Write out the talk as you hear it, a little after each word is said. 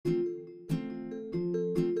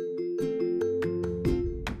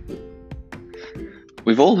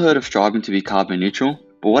We've all heard of striving to be carbon neutral,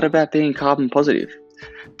 but what about being carbon positive?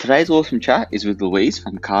 Today's awesome chat is with Louise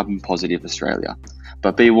from Carbon Positive Australia.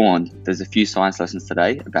 But be warned, there's a few science lessons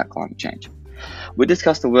today about climate change. We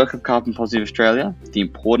discuss the work of Carbon Positive Australia, the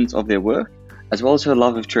importance of their work, as well as her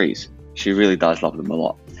love of trees. She really does love them a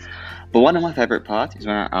lot. But one of my favourite parts is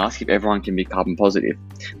when I ask if everyone can be carbon positive.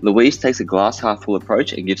 Louise takes a glass half full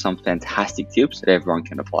approach and gives some fantastic tips that everyone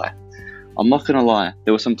can apply. I'm not going to lie,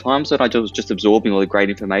 there were some times that I was just absorbing all the great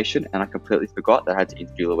information and I completely forgot that I had to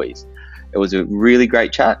interview Louise. It was a really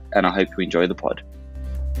great chat and I hope you enjoy the pod.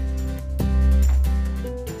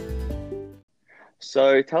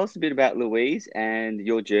 So tell us a bit about Louise and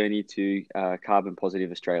your journey to Carbon Positive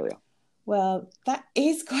Australia. Well, that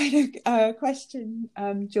is quite a question,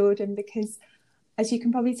 Jordan, because as you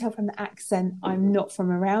can probably tell from the accent, I'm not from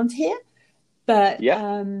around here. But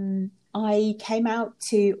I came out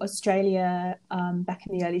to Australia back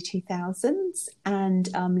in the early 2000s and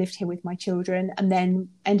lived here with my children, and then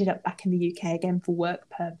ended up back in the UK again for work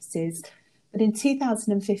purposes. But in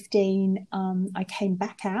 2015, I came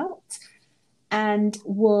back out and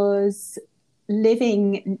was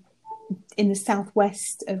living in the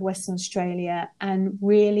southwest of Western Australia and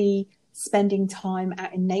really spending time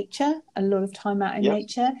out in nature, a lot of time out in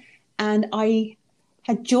nature. And I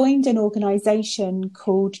had joined an organisation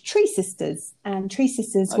called Tree Sisters. And Tree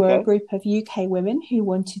Sisters were a group of UK women who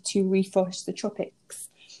wanted to reforest the tropics.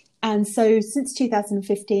 And so since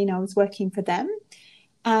 2015, I was working for them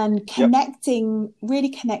and really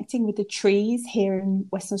connecting with the trees here in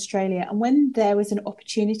Western Australia. And when there was an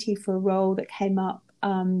opportunity for a role that came up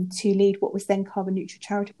to lead what was then Carbon Neutral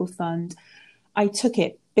Charitable Fund, I took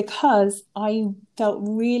it because I felt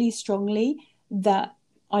really strongly that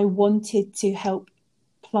I wanted to help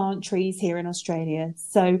plant trees here in Australia.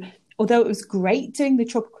 So although it was great doing the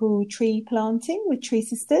tropical tree planting with Tree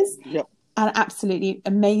Sisters, an absolutely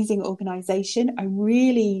amazing organisation, I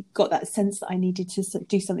really got that sense that I needed to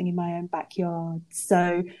do something in my own backyard.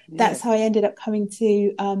 So that's how I ended up coming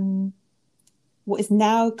to what is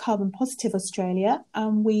now Carbon Positive Australia.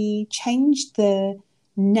 We changed the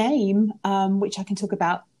name, which I can talk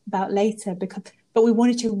about later, but we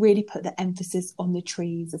wanted to really put the emphasis on the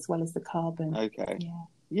trees as well as the carbon.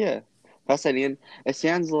 Yeah, fascinating. And it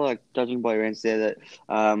sounds like, judging by your answer there,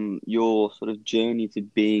 that your sort of journey to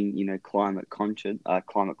being, climate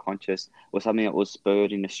conscious was something that was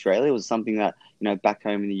spurred in Australia. Was it something that, back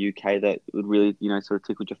home in the UK that would really, sort of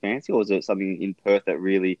tickled your fancy, or was it something in Perth that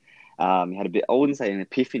really had a bit, I wouldn't say an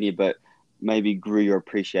epiphany, but maybe grew your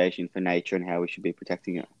appreciation for nature and how we should be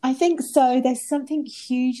protecting it? I think so. There's something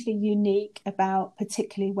hugely unique about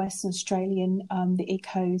particularly Western Australian, the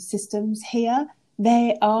ecosystems here.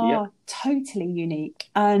 They are totally unique.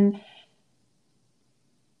 And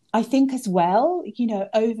I think as well,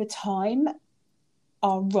 over time,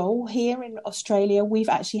 our role here in Australia, we've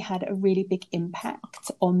actually had a really big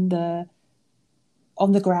impact on the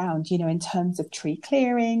ground, in terms of tree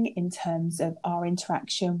clearing, in terms of our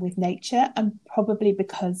interaction with nature, and probably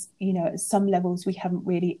because, at some levels we haven't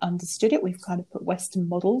really understood it. We've kind of put Western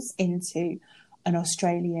models into an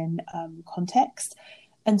Australian context.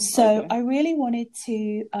 And so I really wanted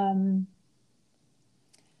to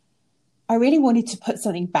put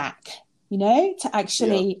something back, to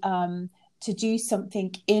actually to do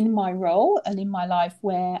something in my role and in my life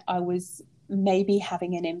where I was maybe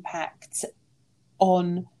having an impact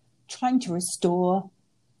on trying to restore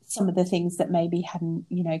some of the things that maybe hadn't,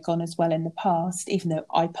 gone as well in the past. Even though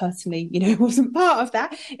I personally, wasn't part of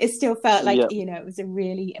that, it still felt like, it was a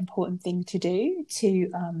really important thing to do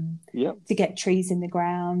to get trees in the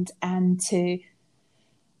ground and to.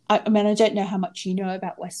 I mean, I don't know how much you know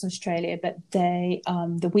about Western Australia, but the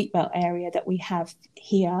wheatbelt area that we have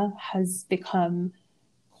here has become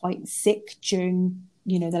quite sick during.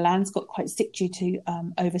 The land's got quite sick due to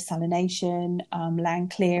oversalination,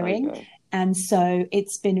 land clearing. And so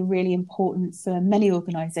it's been really important for many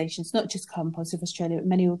organisations, not just Carbon Positive Australia, but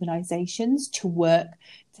many organisations to work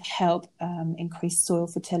to help increase soil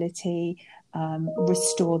fertility,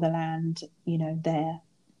 restore the land, there.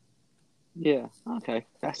 Yeah, okay,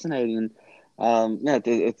 fascinating. And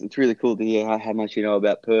it's really cool to hear how much you know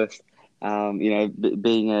about Perth.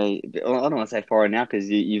 Being I don't want to say foreign now because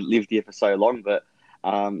you've lived here for so long, but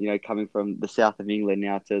coming from the south of England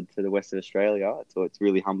now to the west of Australia, so it's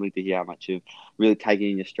really humbling to hear how much you've really taken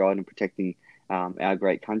in your stride and protecting our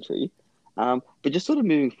great country. But just sort of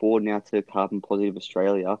moving forward now to Carbon Positive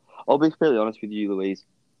Australia, I'll be fairly honest with you, Louise.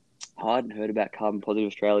 I hadn't heard about Carbon Positive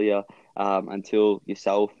Australia until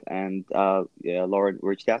yourself and Lauren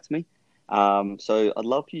reached out to me. So I'd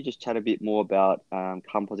love for you to just chat a bit more about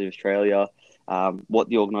Carbon Positive Australia, what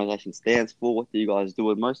the organisation stands for, what do you guys do,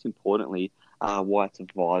 and most importantly, why it's a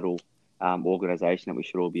vital organisation that we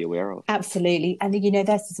should all be aware of. Absolutely. And,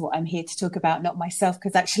 this is what I'm here to talk about, not myself,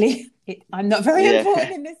 because actually I'm not very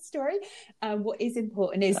important in this story. What is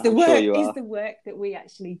important is the work that we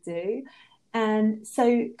actually do. And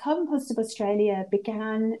so Carbon Positive Australia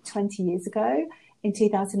began 20 years ago in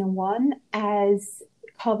 2001 as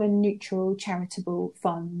carbon neutral charitable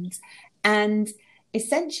funds. And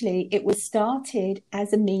essentially, it was started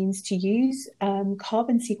as a means to use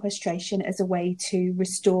carbon sequestration as a way to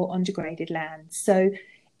restore undegraded land. So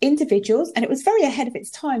individuals, and it was very ahead of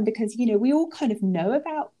its time because, we all kind of know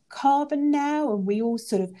about carbon now, and we all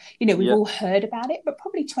sort of, we've all heard about it, but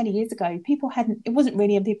probably 20 years ago, it wasn't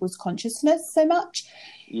really in people's consciousness so much.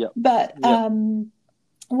 But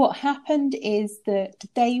what happened is that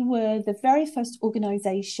they were the very first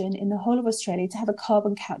organisation in the whole of Australia to have a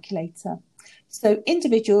carbon calculator. So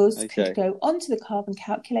individuals could go onto the carbon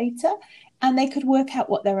calculator and they could work out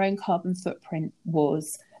what their own carbon footprint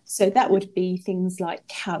was. So that would be things like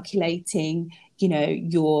calculating,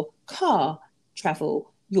 your car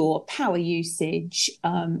travel, your power usage,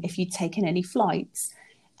 if you'd taken any flights.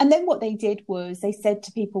 And then what they did was they said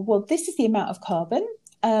to people, well, this is the amount of carbon.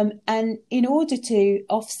 And in order to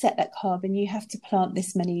offset that carbon, you have to plant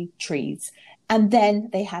this many trees. And then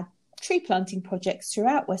they had tree planting projects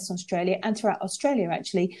throughout Western Australia and throughout Australia,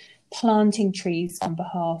 actually, planting trees on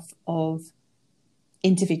behalf of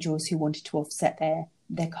individuals who wanted to offset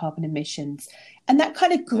their carbon emissions. And that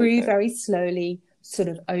kind of grew very slowly, sort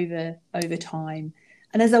of over time.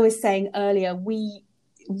 And as I was saying earlier, we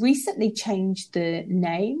recently changed the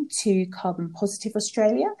name to Carbon Positive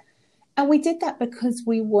Australia. And we did that because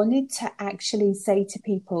we wanted to actually say to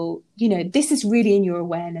people, this is really in your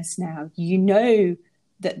awareness now. You know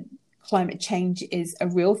that climate change is a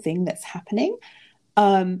real thing that's happening.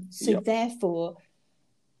 Therefore,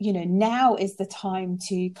 now is the time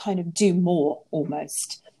to kind of do more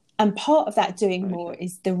almost. And part of that doing more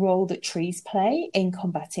is the role that trees play in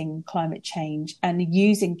combating climate change and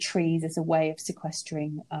using trees as a way of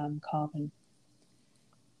sequestering carbon.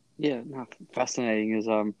 Yeah, fascinating.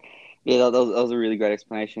 That was a really great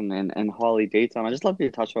explanation and highly detailed. I'd just love you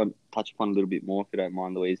to touch upon a little bit more, if you don't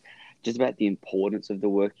mind, Louise, just about the importance of the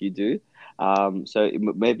work you do. So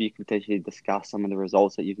maybe you could potentially discuss some of the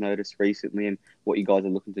results that you've noticed recently and what you guys are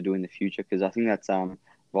looking to do in the future, because I think that's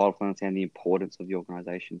vital to understand the importance of the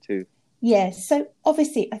organisation too. Yes. So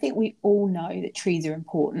obviously, I think we all know that trees are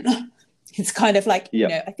important. It's kind of like,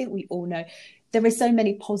 I think we all know there are so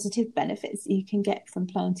many positive benefits that you can get from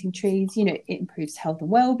planting trees. It improves health and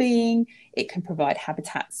well-being. It can provide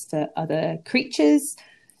habitats for other creatures.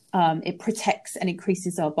 It protects and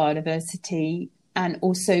increases our biodiversity and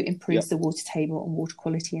also improves the water table and water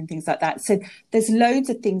quality and things like that. So there's loads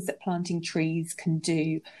of things that planting trees can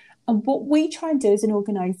do. And what we try and do as an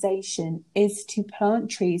organisation is to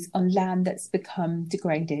plant trees on land that's become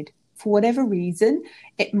degraded. For whatever reason,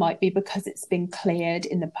 it might be because it's been cleared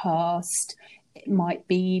in the past. It might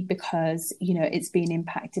be because, it's been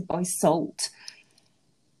impacted by salt.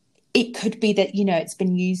 It could be that, it's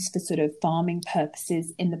been used for sort of farming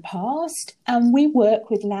purposes in the past. And we work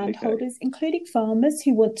with landholders, including farmers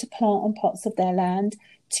who want to plant on parts of their land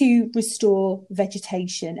to restore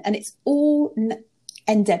vegetation. And it's all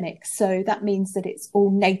endemic. So that means that it's all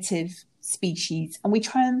native species. And we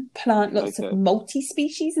try and plant lots of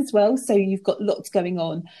multi-species as well. So you've got lots going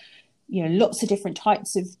on, lots of different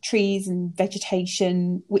types of trees and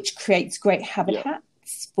vegetation, which creates great habitats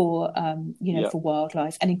for, for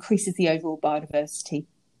wildlife and increases the overall biodiversity.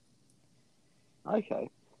 Okay.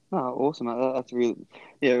 Oh, awesome. That's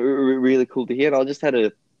really cool to hear. I just had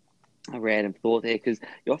a random thought there, because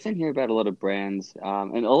you often hear about a lot of brands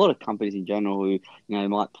and a lot of companies in general who,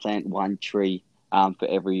 might plant one tree for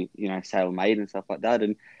every, sale made and stuff like that.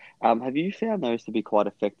 And have you found those to be quite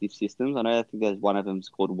effective systems? I think there's one of them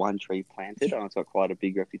called One Tree Planted, and it's got quite a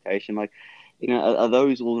big reputation. Like, are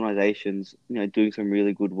those organisations, doing some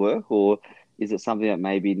really good work, or is it something that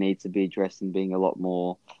maybe needs to be addressed and being a lot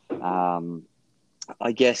more,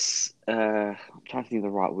 I guess, I'm trying to think of the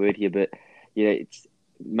right word here, but, it's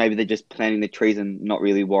maybe they're just planting the trees and not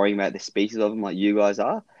really worrying about the species of them like you guys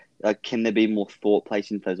are? Can there be more thought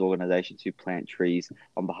placed into those organisations who plant trees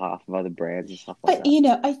on behalf of other brands and stuff like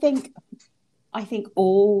that? I think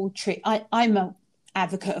all tree. I'm an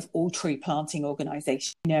advocate of all tree planting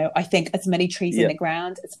organisations. I think as many trees in the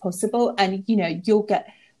ground as possible, and you'll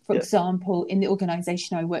get, for example, in the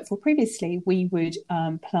organisation I worked for previously, we would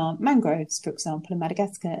plant mangroves, for example, in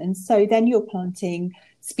Madagascar, and so then you're planting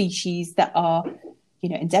species that are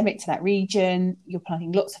endemic to that region. You're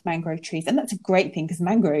planting lots of mangrove trees, and that's a great thing because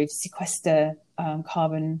mangroves sequester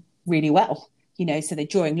carbon really well. So they're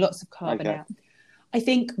drawing lots of carbon out. I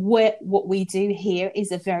think what we do here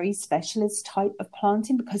is a very specialist type of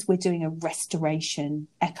planting because we're doing a restoration,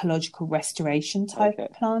 ecological restoration type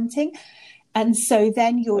of planting. And so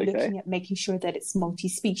then you're looking at making sure that it's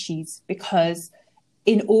multi-species, because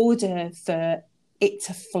in order for it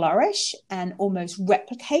to flourish and almost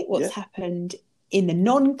replicate what's happened in the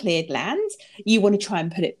non-cleared land, you want to try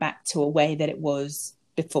and put it back to a way that it was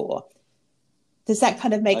before. Does that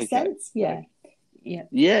kind of make sense? Yeah. Yeah.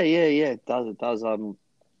 It does. It does. I'm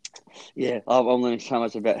learning so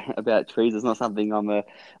much about trees. It's not something I'm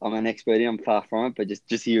an expert in. I'm far from it, but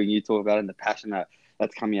just hearing you talk about it and the passion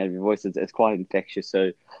that's coming out of your voice, it's quite infectious.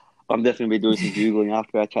 So I'm definitely be doing some Googling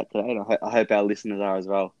after our chat today, and I hope our listeners are as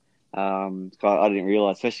well. I didn't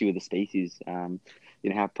realize, especially with the species,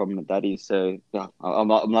 how prominent that is. So yeah, I'm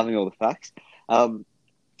loving all the facts.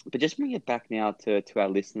 But just bring it back now to our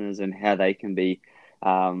listeners and how they can be,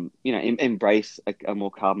 embrace a more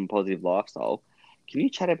carbon positive lifestyle. Can you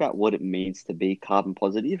chat about what it means to be carbon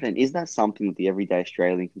positive? And is that something that the everyday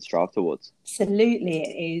Australian can strive towards? Absolutely,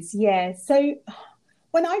 it is. Yeah. So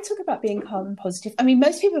when I talk about being carbon positive, I mean,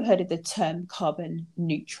 most people have heard of the term carbon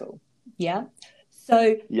neutral. Yeah.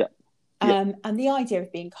 So, and the idea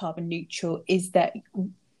of being carbon neutral is that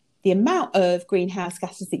the amount of greenhouse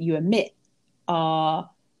gases that you emit are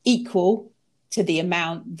equal to the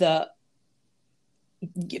amount that,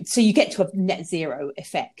 so you get to a net zero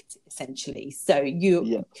effect essentially. So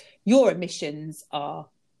your emissions are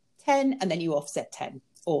 10 and then you offset 10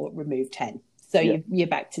 or remove 10. So you're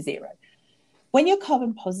back to zero. When you're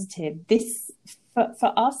carbon positive, this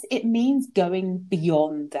for us, it means going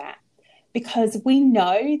beyond that, because we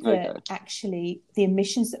know that actually the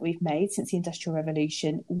emissions that we've made since the Industrial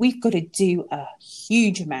Revolution, we've got to do a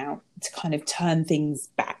huge amount to kind of turn things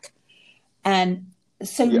back. And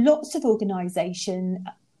so lots of organisations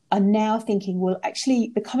are now thinking, well, actually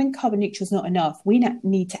becoming carbon neutral is not enough. We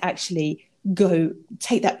need to actually go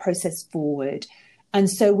take that process forward. And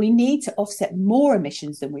so we need to offset more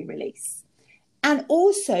emissions than we release, and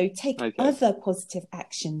also take other positive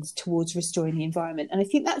actions towards restoring the environment. And I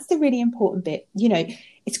think that's the really important bit.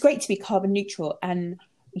 It's great to be carbon neutral, and,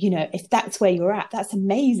 if that's where you're at, that's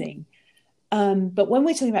amazing. But when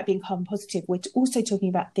we're talking about being carbon positive, we're also talking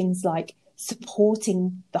about things like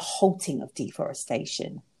supporting the halting of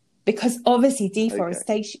deforestation, because obviously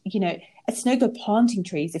deforestation, it's no good planting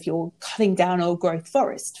trees if you're cutting down old growth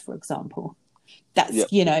forest, for example. That's,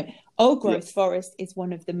 old growth forest is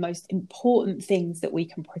one of the most important things that we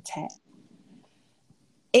can protect.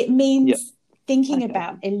 It means thinking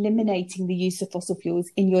about eliminating the use of fossil fuels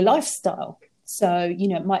in your lifestyle. So,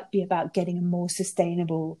 it might be about getting a more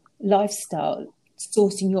sustainable lifestyle,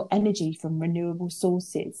 sourcing your energy from renewable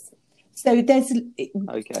sources. So I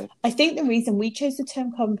think the reason we chose the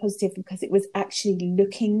term carbon positive, because it was actually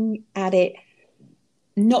looking at it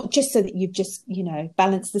not just so that you've just,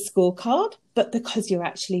 balanced the scorecard, but because you're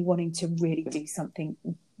actually wanting to really do something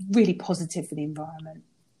really positive for the environment.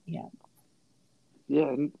 Yeah.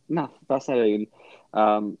 Yeah, no, fascinating.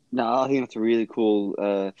 No, I think that's a really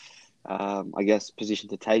cool, position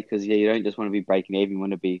to take, because you don't just want to be breaking even, you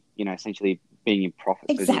want to be, essentially being in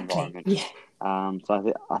profit for the environment. Yeah.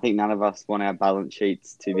 So I think none of us want our balance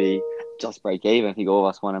sheets to be just break even. I think all of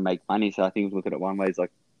us want to make money. So I think we look at it one way is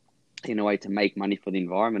like, in a way to make money for the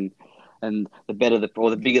environment, and the bigger the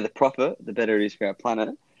profit, the better it is for our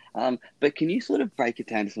planet. But can you sort of break it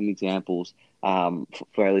down to some examples for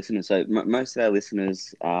our listeners? So most of our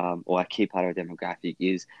listeners, or our key part of our demographic,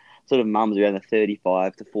 is sort of mums around the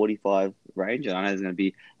 35 to 45 range. And I know there's going to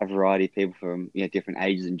be a variety of people from different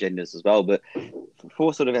ages and genders as well. But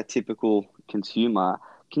for sort of our typical consumer,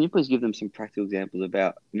 can you please give them some practical examples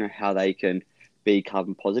about how they can be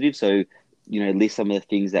carbon positive? So list some of the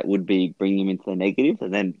things that would be bringing them into the negative,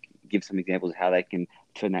 and then give some examples of how they can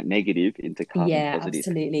turn that negative into carbon positive. Yeah,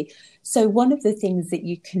 absolutely. So one of the things that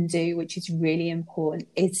you can do, which is really important,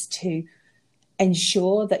 is to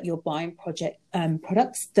ensure that you're buying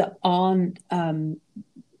products that aren't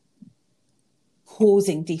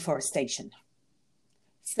causing deforestation.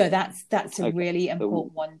 So that's a really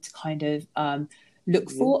important one to kind of look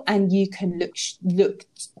for, and you can look.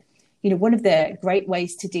 One of the great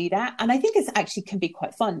ways to do that, and I think it actually can be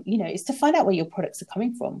quite fun, is to find out where your products are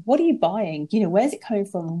coming from. What are you buying? Where's it coming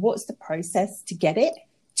from? And what's the process to get it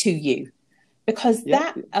to you? Because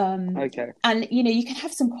and, you can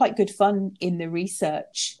have some quite good fun in the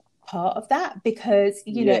research part of that, because,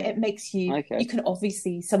 it makes you, you can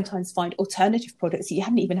obviously sometimes find alternative products that you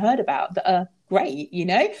haven't even heard about that are great,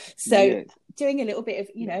 So doing a little bit of,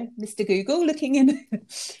 Mr. Google, looking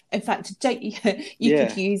in fact, you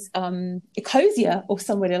could use Ecosia or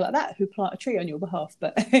somebody like that who plant a tree on your behalf.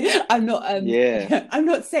 But I'm not I'm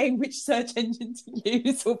not saying which search engine to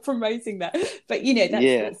use or promoting that. But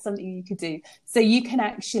that's something you could do. So you can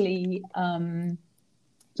actually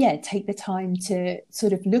take the time to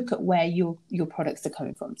sort of look at where your products are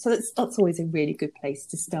coming from. So that's always a really good place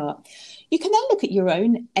to start. You can then look at your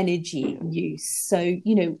own energy use. So,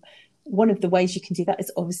 one of the ways you can do that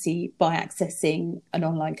is obviously by accessing an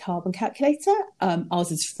online carbon calculator.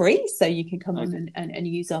 Ours is free, so you can come on and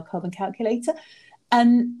use our carbon calculator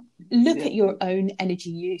and look at your own energy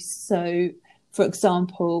use. So, for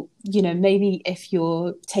example, maybe if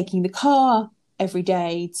you're taking the car every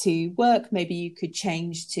day to work, maybe you could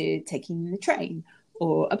change to taking the train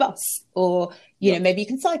or a bus, or maybe you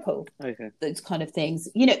can cycle. Those kind of things.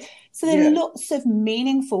 So there are lots of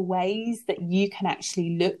meaningful ways that you can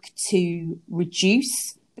actually look to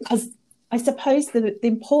reduce, because I suppose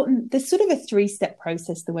there's sort of a 3-step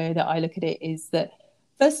process. The way that I look at it is that,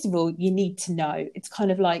 first of all, you need to know. It's kind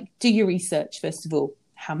of like, do your research first of all.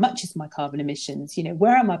 How much is my carbon emissions?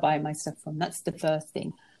 Where am I buying my stuff from? That's the first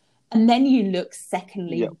thing. And then you look,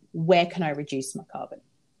 secondly, where can I reduce my carbon?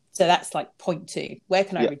 So that's like point 2. Where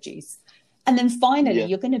can I reduce? And then finally,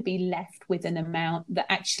 you're going to be left with an amount that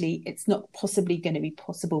actually it's not possibly going to be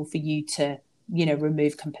possible for you to,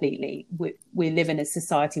 remove completely. We live in a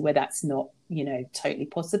society where that's not, totally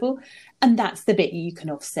possible. And that's the bit you can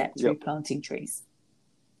offset through planting trees.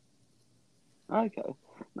 Okay.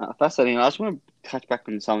 No, fascinating. I just want to touch back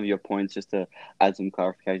on some of your points just to add some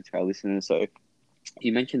clarification to our listeners. So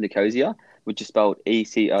you mentioned Ecosia, which is spelled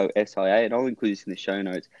ECOSIA, and I'll include this in the show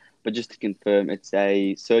notes. But just to confirm, it's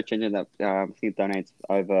a search engine that I think donates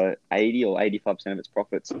over 80 or 85% of its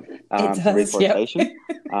profits to reforestation.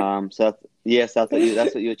 So that's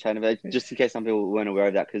what you're chatting about. Just in case some people weren't aware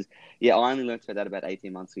of that, because I only learned about that about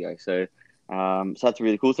 18 months ago. So that's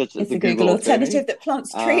really cool. So it's a Google alternative that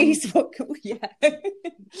plants trees. And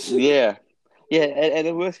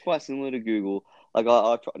it works quite similar to Google. Like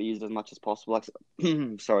I try to use it as much as possible. Like,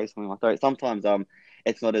 sorry, something in my throat. Sometimes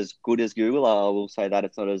it's not as good as Google. I will say that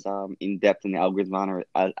it's not as in depth in the algorithm or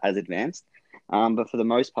as advanced. But for the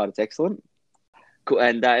most part, it's excellent. Cool.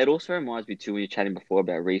 And it also reminds me too, when you're chatting before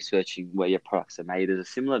about researching where your products are made. There's a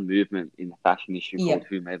similar movement in the fashion industry called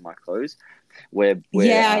 "Who Made My Clothes," where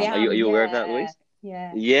are you aware of that, Louise?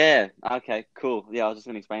 Yeah. Okay. Cool. Yeah, I was just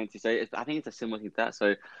going to explain it to you. So I think it's a similar thing to that.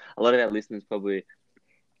 So a lot of our listeners probably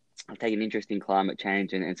take an interest in climate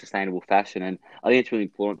change and sustainable fashion, and I think it's really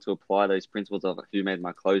important to apply those principles of who made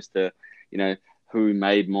my clothes to, who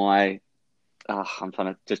made my. I'm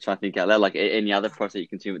trying to think out loud, like any other product that you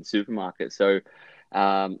consume at the supermarket. So,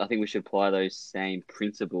 I think we should apply those same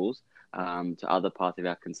principles to other parts of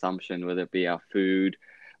our consumption, whether it be our food,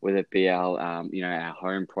 whether it be our our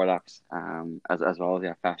home products, as well as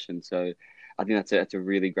our fashion. So, I think that's a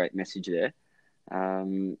really great message there,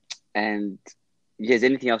 and. Is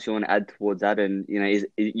anything else you want to add towards that? And I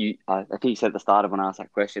think you said at the start of when I asked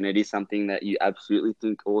that question, it is something that you absolutely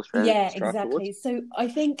think all Australians strive exactly. towards? So I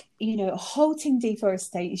think halting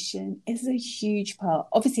deforestation is a huge part.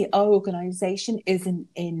 Obviously, our organisation isn't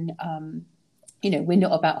in. We're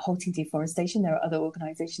not about halting deforestation. There are other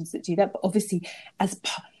organisations that do that, but obviously, as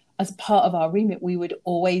part of our remit, we would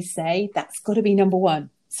always say that's got to be number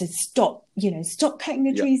one. So stop cutting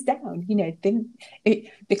the trees down,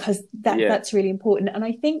 because that's really important. And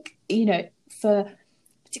I think,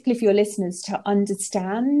 particularly for your listeners to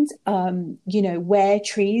understand, where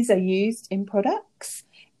trees are used in products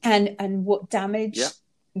and what damage,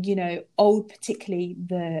 particularly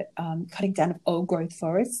the cutting down of old growth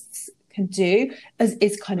forests can do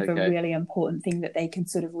is kind of a really important thing that they can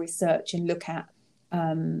sort of research and look at,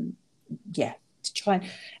 to try and,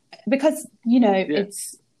 because,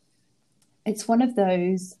 it's one of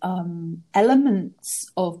those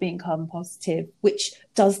elements of being carbon positive, which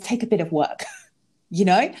does take a bit of work,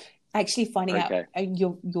 actually finding out, and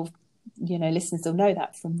your listeners will know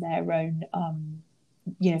that from their own,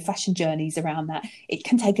 fashion journeys around that. It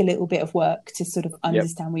can take a little bit of work to sort of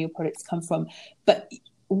understand where your products come from. But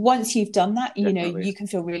once you've done that, you can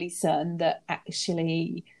feel really certain that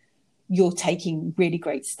actually you're taking really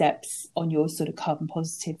great steps on your sort of carbon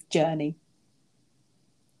positive journey.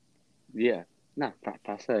 Yeah, no,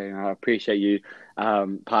 fascinating. I appreciate you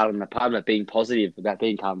part of that being positive, about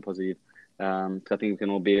being carbon positive. I think we can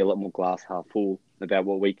all be a lot more glass half full about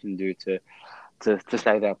what we can do to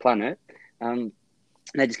save our planet.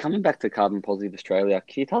 Now, just coming back to Carbon Positive Australia,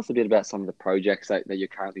 can you tell us a bit about some of the projects that you're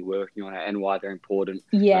currently working on and why they're important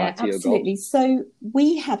Yeah, to your absolutely. goals? So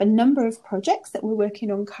we have a number of projects that we're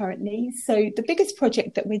working on currently. So the biggest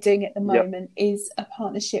project that we're doing at the Yep. moment is a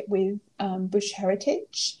partnership with Bush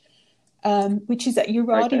Heritage, which is at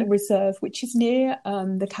Uradi Reserve, which is near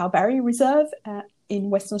the Kalbarri Reserve in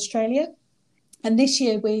Western Australia. And this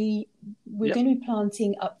year we're going to be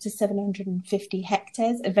planting up to 750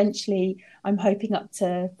 hectares. Eventually, I'm hoping up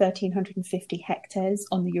to 1,350 hectares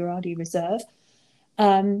on the Uradi Reserve.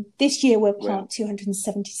 This year we'll plant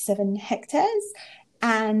 277 hectares,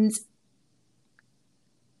 and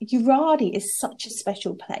Uradi is such a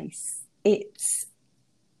special place. It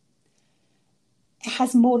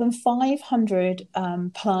has more than 500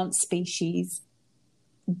 plant species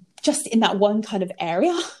just in that one kind of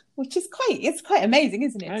area, which is quite amazing,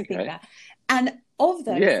 isn't it? To think that. And of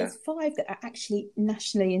those, there's 5 that are actually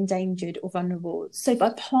nationally endangered or vulnerable. So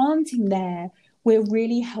by planting there, we're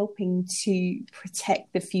really helping to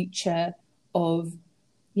protect the future of,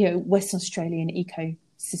 Western Australian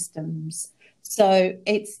ecosystems. So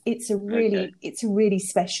it's a really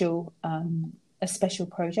special a special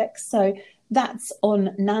project. So that's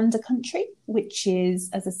on Nanda country, which is,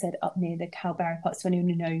 as I said, up near the Kalbarri part. So anyone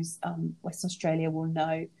who knows Western Australia will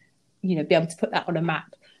know, be able to put that on a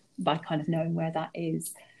map by kind of knowing where that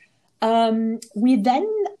is. We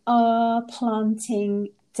then are planting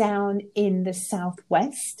down in the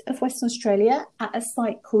southwest of Western Australia at a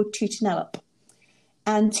site called Tutunalup.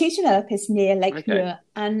 And Tutunalup is near Lake Muir,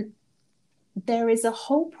 and there is a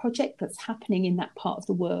whole project that's happening in that part of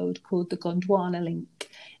the world called the Gondwana Link.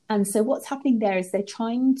 And so what's happening there is they're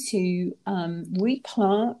trying to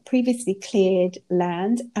replant previously cleared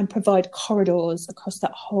land and provide corridors across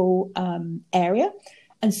that whole area.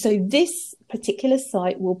 And so this particular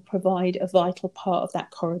site will provide a vital part of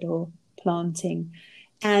that corridor planting.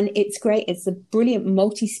 And it's great. It's a brilliant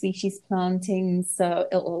multi-species planting, so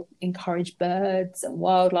it'll encourage birds and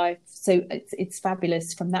wildlife. So it's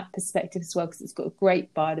fabulous from that perspective as well, because it's got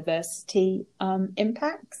great biodiversity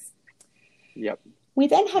impacts. Yep. We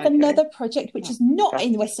then have another project, which is not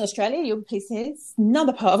in Western Australia. You'll be pleased to hear it's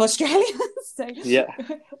another part of Australia. So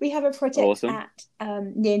we have a project at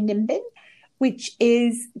near Nimbin, which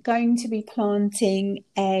is going to be planting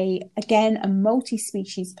a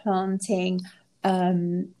multi-species planting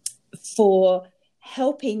for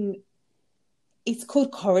helping. It's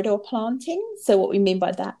called corridor planting. So what we mean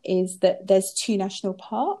by that is that there's 2 national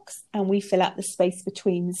parks, and we fill out the space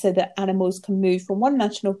between so that animals can move from one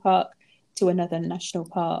national park to another national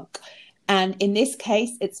park. And in this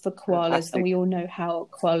case, it's for koalas. Fantastic. And we all know how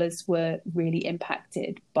koalas were really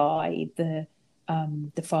impacted by the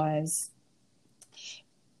fires.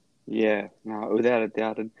 Yeah, no, without a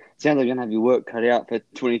doubt. It sounds like you're going to have your work cut out for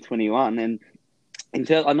 2021. And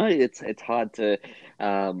I know it's hard to,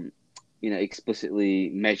 explicitly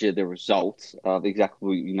measure the results of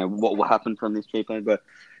exactly, what will happen from this tree plan. But,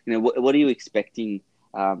 what are you expecting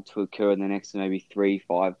to occur in the next maybe 3,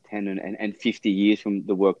 5, 10, and 50 years from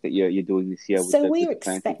the work that you're doing this year? So we're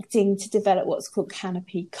expecting to develop what's called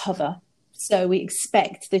canopy cover. So we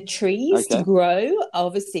expect the trees to grow,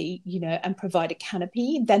 obviously, and provide a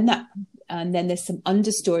canopy. Then there's some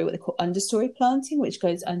understory, what they call understory planting, which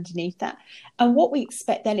goes underneath that. And what we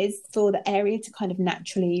expect then is for the area to kind of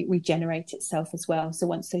naturally regenerate itself as well. So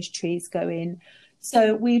once those trees go in,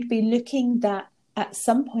 so we'd be looking that at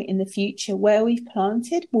some point in the future where we've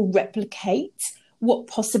planted will replicate what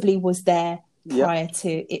possibly was there prior to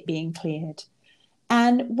it being cleared.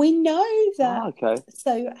 And we know that.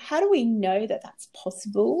 So how do we know that that's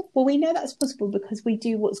possible? Well, we know that's possible because we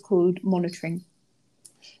do what's called monitoring.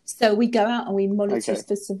 So we go out and we monitor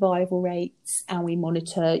for survival rates, and we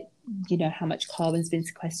monitor, how much carbon's been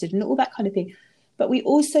sequestered and all that kind of thing. But we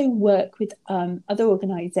also work with other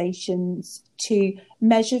organisations to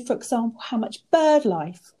measure, for example, how much bird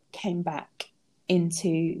life came back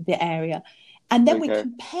into the area. And then we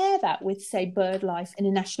compare that with, say, bird life in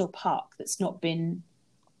a national park that's not been,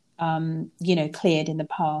 cleared in the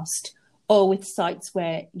past, or with sites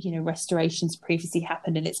where, restorations previously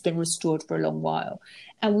happened and it's been restored for a long while.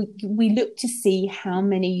 And we look to see how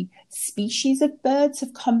many species of birds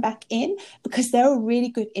have come back in, because they're a really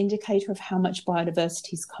good indicator of how much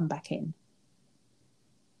biodiversity has come back in.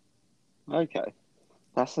 Okay.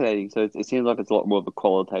 Fascinating. So it seems like it's a lot more of a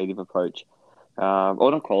qualitative approach.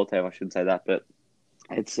 Or not qualitative, I shouldn't say that, but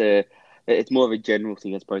it's more of a general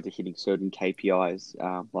thing as opposed to hitting certain KPIs,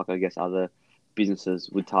 like I guess other businesses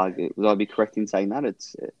would target. Would I be correct in saying that?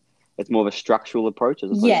 It's more of a structural approach as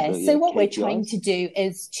opposed to so what KPIs? we're trying to do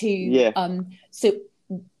is to so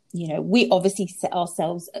we obviously set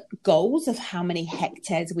ourselves goals of how many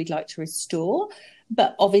hectares we'd like to restore,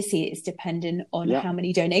 but obviously it's dependent on how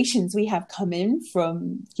many donations we have come in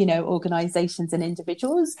from, organizations and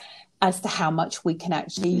individuals as to how much we can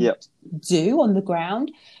actually do on the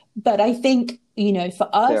ground. But I think, for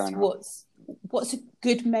us, what's a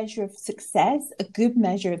good measure of success? A good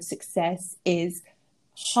measure of success is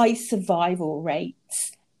high survival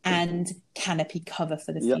rates and canopy cover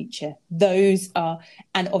for the future. Those are,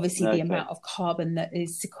 and obviously the amount of carbon that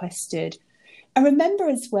is sequestered. And remember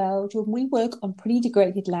as well, Jordan, we work on pretty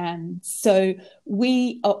degraded land. So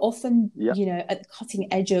we are often, at the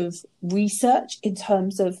cutting edge of research in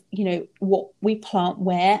terms of, what we plant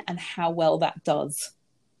where and how well that does.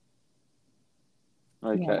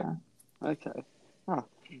 Okay. Oh,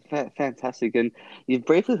 fantastic. And you've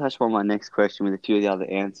briefly touched on my next question with a few of the other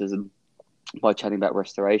answers by chatting about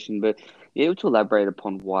restoration, but you're able to elaborate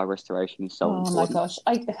upon why restoration is so important? Oh my gosh.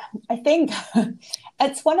 I think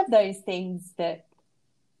it's one of those things that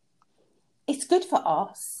it's good for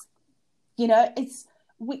us. The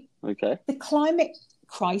climate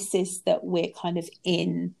crisis that we're kind of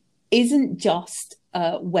in isn't just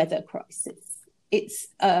a weather crisis. It's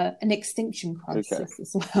an extinction crisis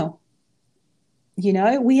as well.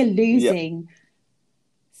 We are losing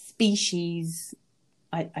species.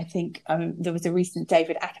 I think there was a recent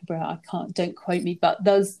David Attenborough, don't quote me, but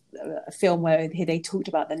there's a film where they talked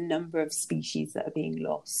about the number of species that are being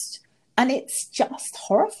lost. And it's just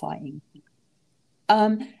horrifying.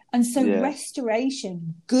 And so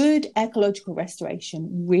restoration, good ecological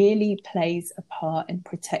restoration, really plays a part in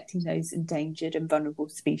protecting those endangered and vulnerable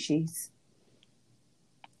species.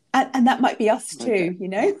 And that might be us too,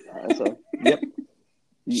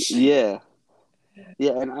 Yeah.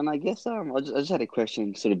 Yeah, and I guess I just had a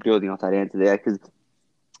question sort of building off that answer there, because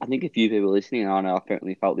I think a few people listening, and I know I've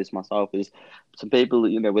certainly felt this myself, is some people,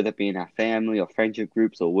 whether it be in our family or friendship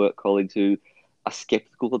groups or work colleagues who are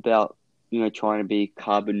skeptical about, trying to be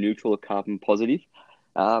carbon neutral or carbon positive.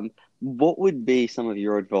 What would be some of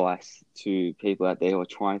your advice to people out there who are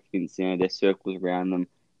trying to convince, their circles around them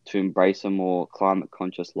to embrace a more climate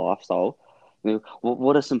conscious lifestyle?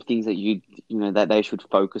 What are some things that that they should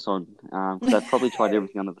focus on? Because they've probably tried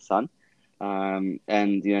everything under the sun. And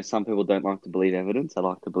some people don't like to believe evidence. They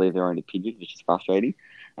like to believe their own opinion, which is frustrating.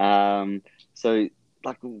 So,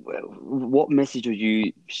 what message would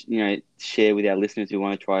you, share with our listeners who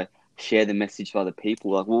want to try share the message to other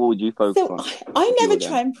people? Like, what would you focus on? I never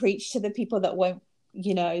try and preach to the people that won't,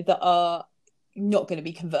 that are not going to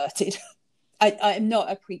be converted. I'm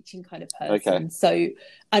not a preaching kind of person. Okay. So,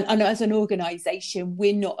 and as an organisation,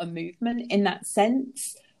 we're not a movement in that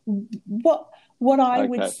sense. What I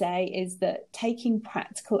would say is that taking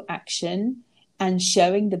practical action and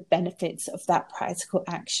showing the benefits of that practical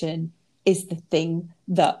action is the thing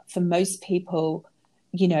that, for most people,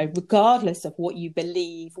 regardless of what you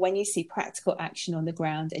believe, when you see practical action on the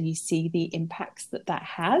ground and you see the impacts that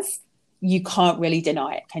has, you can't really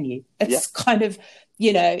deny it, can you? It's kind of,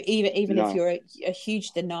 even if you're a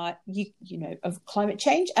huge denier, of climate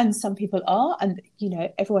change, and some people are, and,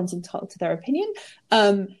 everyone's entitled to their opinion.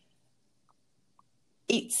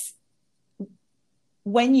 It's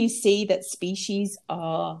when you see that species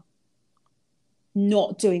are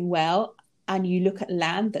not doing well, and you look at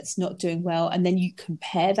land that's not doing well, and then you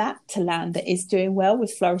compare that to land that is doing well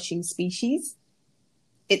with flourishing species,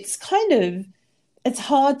 it's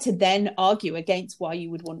hard to then argue against why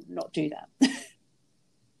you would want to not do that.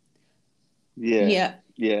 Yeah.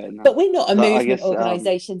 No. But we're not a movement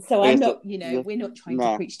organisation, so I'm not, we're not trying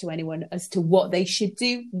to preach to anyone as to what they should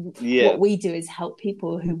do. What we do is help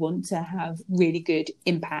people who want to have really good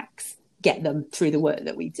impacts, get them through the work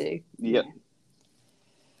that we do. Yeah.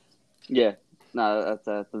 No,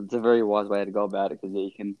 that's a very wise way to go about it, because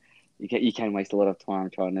you can waste a lot of time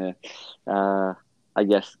trying to, I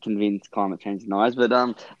guess, convince climate change deniers, but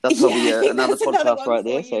that's probably another podcast right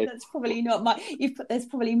there. So that's probably not my. There's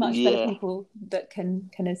probably much better people that can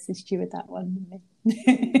assist you with that one.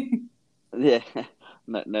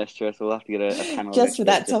 No stress. We'll have to get a panel just for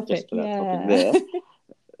that topic. Topic there.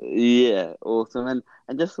 Yeah, awesome.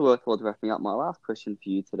 And just to work towards wrapping up, my last question for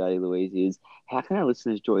you today, Louise, is how can our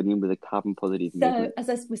listeners join in with a carbon positive movement? So, as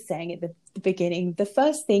I was saying at the beginning, the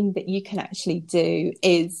first thing that you can actually do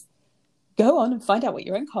is go on and find out what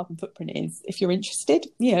your own carbon footprint is. If you're interested,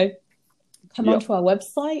 come onto our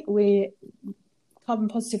website. We're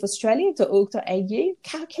carbonpositiveaustralia.org.au.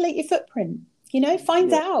 Calculate your footprint.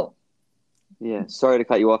 Find out. Yeah. Sorry to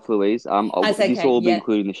cut you off, Louise. This will all be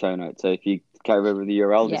included in the show notes. So if you go over the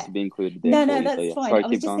URL, this will be included there. No, that's fine. Sorry, I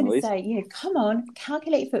was just going to say, come on,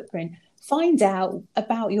 calculate your footprint. Find out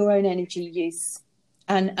about your own energy use.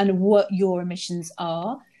 and what your emissions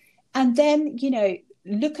are. And then,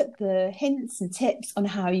 look at the hints and tips on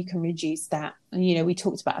how you can reduce that. And, we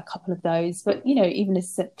talked about a couple of those, but, even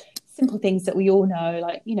as simple things that we all know,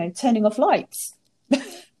 like, turning off lights.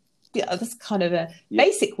 Yeah, that's kind of a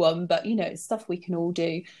basic one, but, it's stuff we can all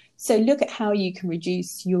do. So look at how you can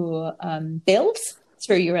reduce your bills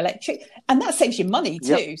through your electric, and that saves you money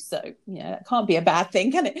too. So that can't be a bad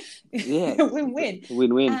thing, can it? Yeah.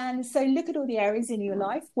 Win-win. And so look at all the areas in your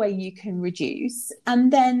life where you can reduce,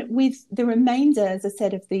 and then with the remainder, as I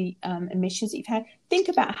said, of the emissions that you've had, think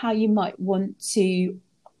about how you might want to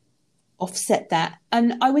offset that.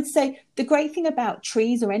 And I would say the great thing about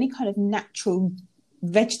trees or any kind of natural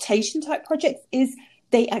vegetation type projects is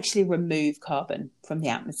they actually remove carbon from the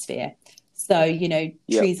atmosphere. So,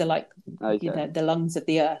 trees are like, the lungs of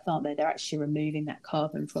the earth, aren't they? They're actually removing that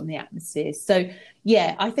carbon from the atmosphere. So,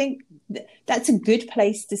 I think that's a good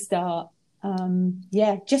place to start.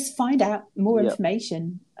 Just find out more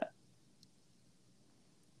information.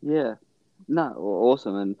 Yeah. No,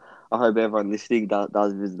 awesome. And I hope everyone listening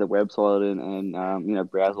does visit the website and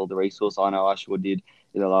browse all the resources. I know I sure did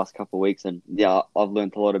in the last couple of weeks. And, I've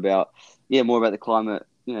learned a lot about, more about the climate,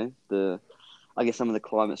 some of the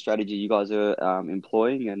climate strategy you guys are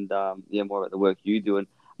employing and, more about the work you do. And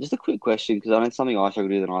just a quick question, because I know something I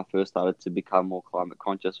struggled with when I first started to become more climate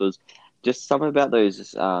conscious was just something about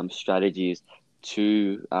those strategies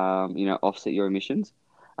to, offset your emissions.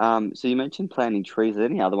 So you mentioned planting trees. Are there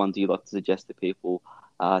any other ones you'd like to suggest to people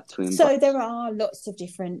to embrace? So there are lots of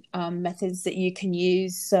different methods that you can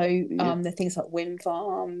use. So the things like wind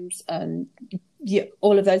farms and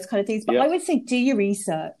all of those kind of things. But I would say do your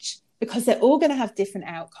research, because they're all going to have different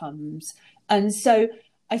outcomes. And so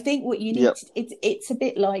I think what you need, it's a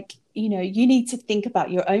bit like, you need to think about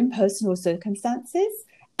your own personal circumstances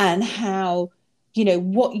and how,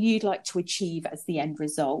 what you'd like to achieve as the end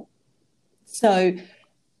result. So,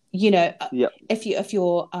 if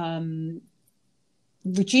you're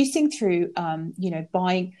reducing through,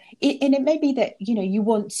 buying it, and it may be that, you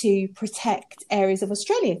want to protect areas of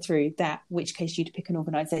Australia through that, which case you'd pick an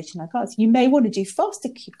organisation like us. You may want to do faster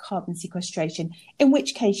carbon sequestration, in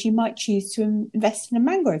which case you might choose to invest in a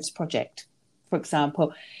mangroves project, for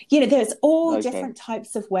example. There's all different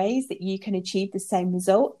types of ways that you can achieve the same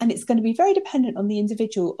result, and it's going to be very dependent on the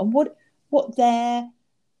individual and what their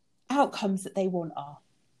outcomes that they want are.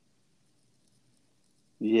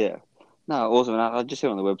 Yeah. No, awesome. And I just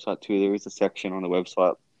said on the website too, there is a section on the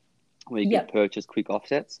website where you can purchase quick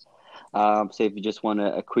offsets. So if you just want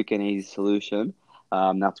a quick and easy solution,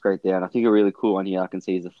 that's great there. And I think a really cool one here I can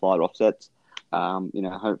see is the flight offsets.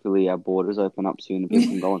 Hopefully our borders open up soon and people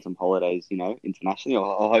can go on some holidays, internationally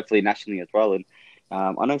or hopefully nationally as well. And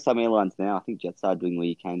I know some airlines now, I think Jetstar doing where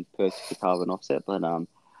you can purchase a carbon offset, but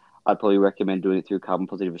I'd probably recommend doing it through Carbon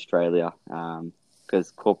Positive Australia.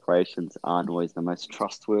 Because corporations aren't always the most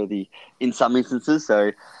trustworthy in some instances.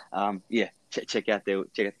 So, check out the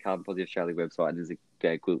Carbon Positive Australia website. And there's a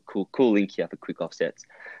cool link here for quick offsets.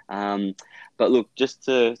 But look, just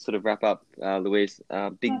to sort of wrap up, Louise,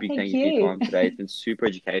 big thank you for your time today. It's been super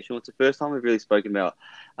educational. It's the first time we've really spoken about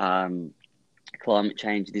climate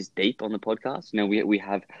change this deep on the podcast. We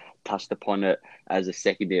have touched upon it as a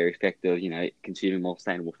secondary effect of, consuming more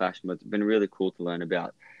sustainable fashion, but it's been really cool to learn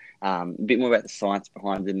about a bit more about the science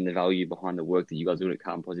behind it and the value behind the work that you guys do at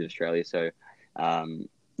Carbon Positive Australia. So, on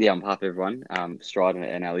behalf of everyone, Stride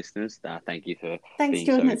and our listeners, thank you for being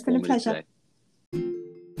Jordan. It's been a pleasure. Today.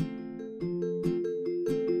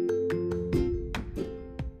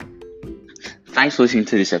 Thanks for listening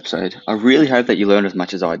to this episode. I really hope that you learned as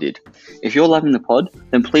much as I did. If you're loving the pod,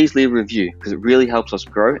 then please leave a review because it really helps us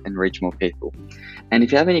grow and reach more people. And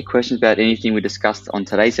if you have any questions about anything we discussed on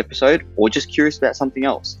today's episode or just curious about something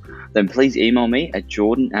else, then please email me at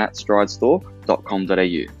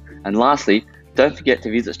jordan@stridestore.com.au. And lastly, don't forget to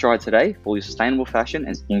visit Stride today for your sustainable fashion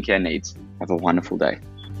and skincare needs. Have a wonderful day.